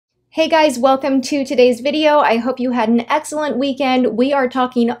Hey guys, welcome to today's video. I hope you had an excellent weekend. We are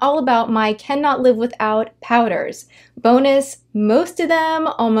talking all about my cannot live without powders. Bonus, most of them,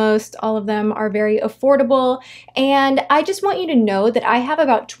 almost all of them are very affordable. And I just want you to know that I have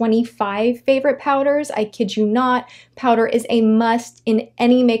about 25 favorite powders. I kid you not. Powder is a must in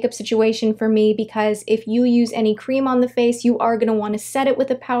any makeup situation for me because if you use any cream on the face, you are gonna wanna set it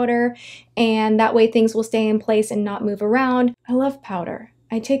with a powder and that way things will stay in place and not move around. I love powder.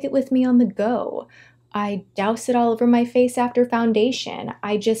 I take it with me on the go. I douse it all over my face after foundation.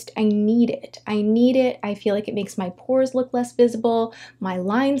 I need it. I need it. I feel like it makes my pores look less visible. My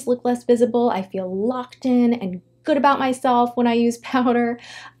lines look less visible. I feel locked in and good about myself when I use powder.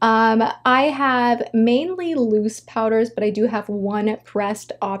 I have mainly loose powders, but I do have one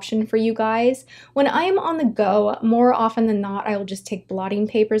pressed option for you guys. When I am on the go, more often than not, I will just take blotting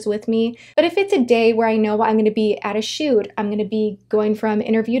papers with me. But if it's a day where I know I'm gonna be at a shoot, I'm gonna be going from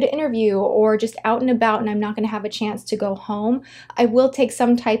interview to interview or just out and about and I'm not gonna have a chance to go home, I will take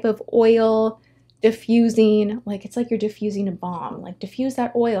some type of oil diffusing, like it's like you're diffusing a bomb, like diffuse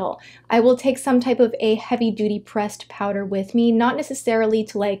that oil. I will take some type of a heavy duty pressed powder with me, not necessarily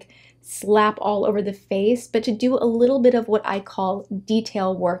to like slap all over the face, but to do a little bit of what I call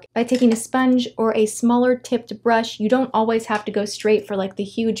detail work. By taking a sponge or a smaller tipped brush, you don't always have to go straight for like the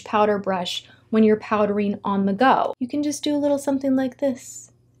huge powder brush when you're powdering on the go. You can just do a little something like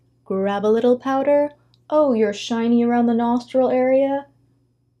this. Grab a little powder. Oh, you're shiny around the nostril area.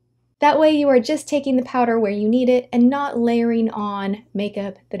 That way you are just taking the powder where you need it and not layering on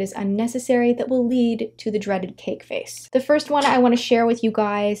makeup that is unnecessary that will lead to the dreaded cake face. The first one I want to share with you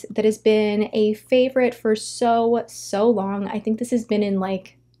guys that has been a favorite for so long. I think this has been in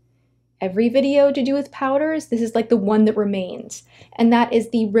like every video to do with powders. This is like the one that remains. And that is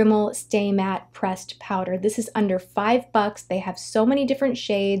the RIMMEL Stay Matte Pressed Powder. This is under $5. They have so many different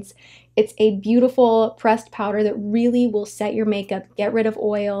shades. It's a beautiful pressed powder that really will set your makeup, get rid of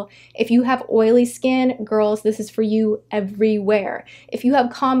oil. If you have oily skin, girls, this is for you everywhere. If you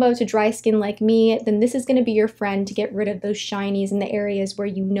have combo to dry skin like me, then this is gonna be your friend to get rid of those shinies in the areas where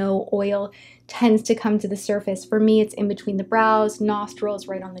you know oil tends to come to the surface. For me, it's in between the brows, nostrils,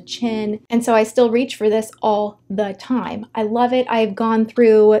 right on the chin. And so I still reach for this all the time. I love it. I've gone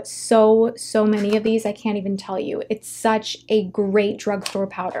through so many of these, I can't even tell you. It's such a great drugstore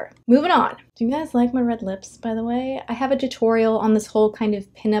powder. Moving on. Do you guys like my red lips, by the way? I have a tutorial on this whole kind of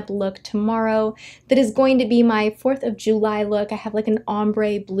pinup look tomorrow that is going to be my 4th of July look. I have like an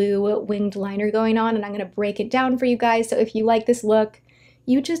ombre blue winged liner going on and I'm gonna break it down for you guys. So if you like this look,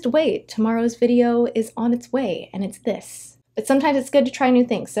 you just wait. Tomorrow's video is on its way and it's this. But sometimes it's good to try new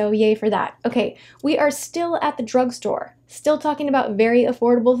things, so yay for that. Okay, we are still at the drugstore, still talking about very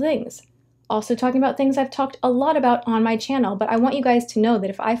affordable things. Also talking about things I've talked a lot about on my channel, but I want you guys to know that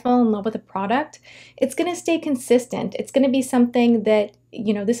if I fall in love with a product, it's gonna stay consistent. It's gonna be something that,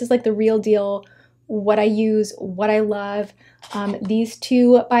 you know, this is like the real deal, what I use, what I love. These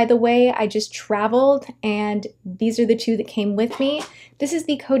two, by the way, I just traveled and these are the two that came with me. This is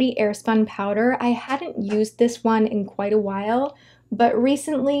the COTY Airspun powder. I hadn't used this one in quite a while, but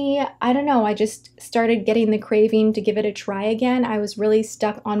recently, I don't know, I just started getting the craving to give it a try again. I was really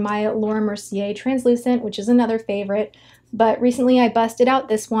stuck on my MERCIER translucent, which is another favorite. But recently I busted out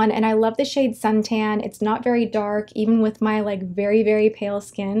this one and I love the shade Suntan. It's not very dark, even with my like very pale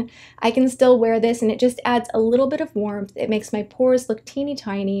skin. I can still wear this and it just adds a little bit of warmth. It makes my pores look teeny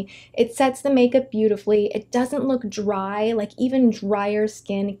tiny. It sets the makeup beautifully. It doesn't look dry, like even drier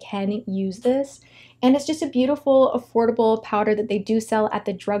skin can use this. And it's just a beautiful, affordable powder that they do sell at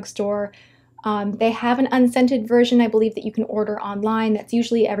the drugstore. They have an unscented version, I believe, that you can order online. That's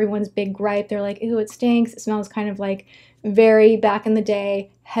usually everyone's big gripe. They're like, ew, it stinks. It smells kind of like very back in the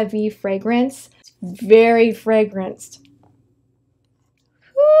day, heavy fragrance. It's very fragranced.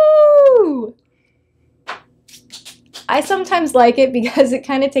 Woo! I sometimes like it because it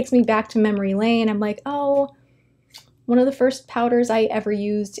kind of takes me back to memory lane. I'm like, oh, one of the first powders I ever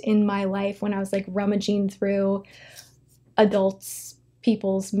used in my life when I was like rummaging through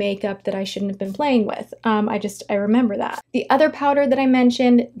people's makeup that I shouldn't have been playing with. I remember that. The other powder that I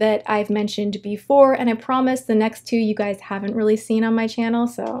mentioned that I've mentioned before, and I promise the next two you guys haven't really seen on my channel,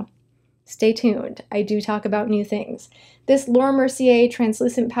 so stay tuned. I do talk about new things. This MERCIER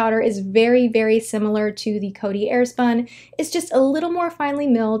translucent powder is very similar to the COTY Airspun. It's just a little more finely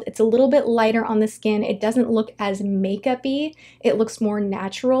milled. It's a little bit lighter on the skin. It doesn't look as makeup-y. It looks more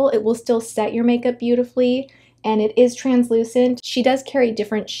natural. It will still set your makeup beautifully. And it is translucent. She does carry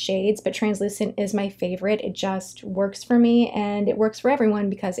different shades, but translucent is my favorite. It just works for me and it works for everyone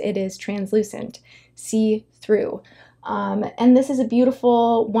because it is translucent, see through. And this is a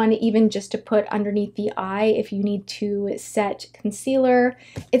beautiful one even just to put underneath the eye if you need to set concealer.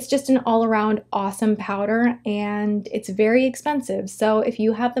 It's just an all-around awesome powder, and it's very expensive. So if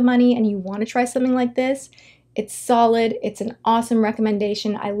you have the money and you want to try something like this, it's solid. It's an awesome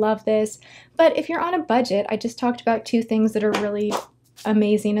recommendation. I love this. But if you're on a budget, I just talked about two things that are really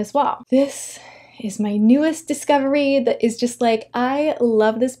amazing as well. This is my newest discovery that is just like, I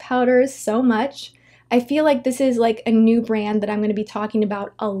love this powder so much. I feel like this is like a new brand that I'm going to be talking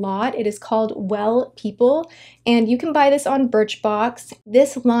about a lot. It is called Well People, and you can buy this on Birchbox.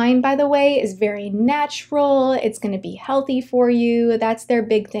 This line, by the way, is very natural. It's going to be healthy for you. That's their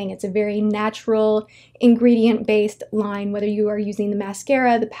big thing. It's a very natural ingredient-based line, whether you are using the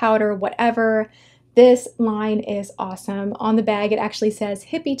mascara, the powder, whatever. This line is awesome. On the bag, it actually says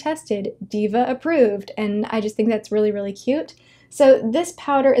hippie tested, diva approved, and I just think that's really, really cute. So this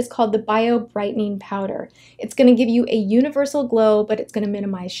powder is called the Bio Brightening Powder. It's going to give you a universal glow, but it's going to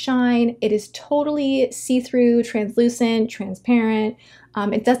minimize shine. It is totally see-through, translucent, transparent.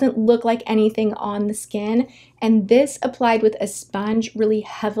 It doesn't look like anything on the skin. And this applied with a sponge really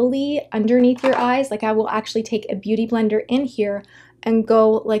heavily underneath your eyes. Like I will actually take a beauty blender in here and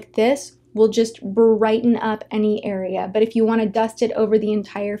go like this. Will just brighten up any area. But if you want to dust it over the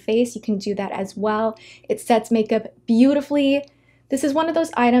entire face, you can do that as well. It sets makeup beautifully. This is one of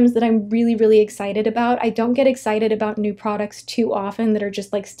those items that I'm really, really excited about. I don't get excited about new products too often that are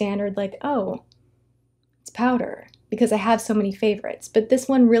just like standard, like, oh, it's powder, because I have so many favorites. But this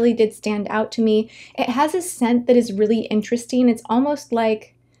one really did stand out to me. It has a scent that is really interesting. It's almost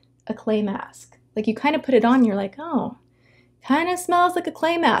like a clay mask. Like you kind of put it on, you're like, oh, kind of smells like a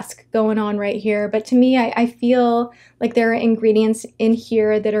clay mask going on right here. But to me, I feel like there are ingredients in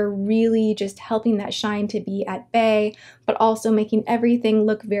here that are really just helping that shine to be at bay, but also making everything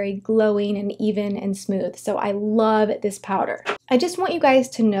look very glowing and even and smooth. So I love this powder. I just want you guys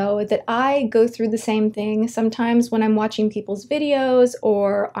to know that I go through the same thing sometimes when I'm watching people's videos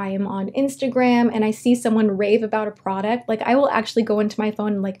or I am on Instagram and I see someone rave about a product. Like I will actually go into my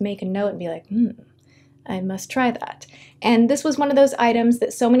phone and like make a note and be like, I must try that. And this was one of those items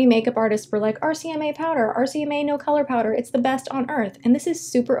that so many makeup artists were like, RCMA powder, RCMA no color powder, it's the best on earth. And this is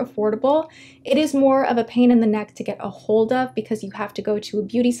super affordable. It is more of a pain in the neck to get a hold of because you have to go to a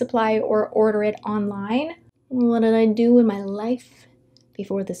beauty supply or order it online. What did I do in my life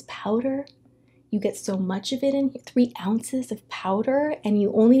before this powder? You get so much of it in here, 3 ounces of powder, and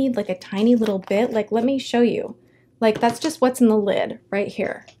you only need like a tiny little bit. Like, let me show you. Like, that's just what's in the lid right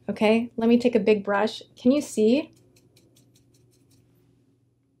here, okay? Let me take a big brush. Can you see?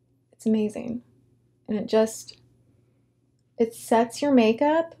 It's amazing. And it sets your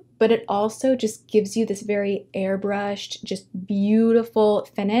makeup, but it also just gives you this very airbrushed, just beautiful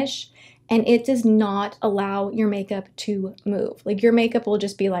finish. And it does not allow your makeup to move. Like, your makeup will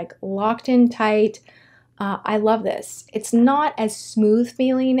just be like locked in tight. I love this. It's not as smooth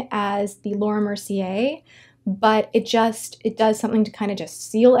feeling as the Laura Mercier, but it does something to kind of just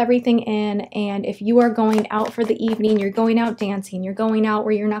seal everything in. And if you are going out for the evening, you're going out dancing, you're going out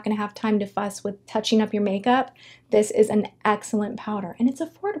where you're not going to have time to fuss with touching up your makeup, this is an excellent powder. And it's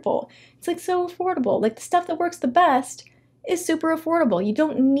affordable. It's like so affordable. Like the stuff that works the best is super affordable. You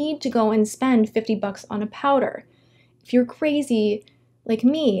don't need to go and spend 50 bucks on a powder. If you're crazy like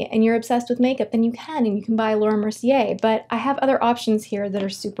me and you're obsessed with makeup, then you can buy Laura Mercier. But I have other options here that are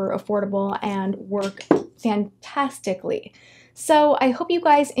super affordable and work fantastically. So I hope you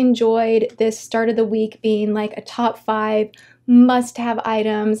guys enjoyed this start of the week being like a top 5 must-have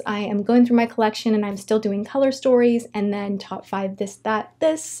items. I am going through my collection and I'm still doing color stories and then top 5 this, that,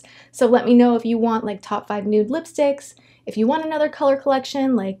 this. So let me know if you want like top 5 nude lipsticks, if you want another color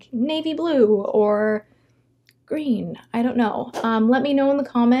collection like navy blue or green, I don't know. Let me know in the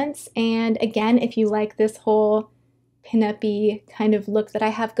comments. And again, if you like this whole pin-up-y kind of look that I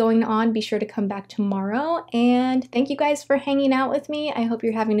have going on, be sure to come back tomorrow. And thank you guys for hanging out with me. I hope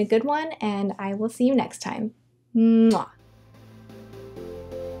you're having a good one, and I will see you next time. Mwah.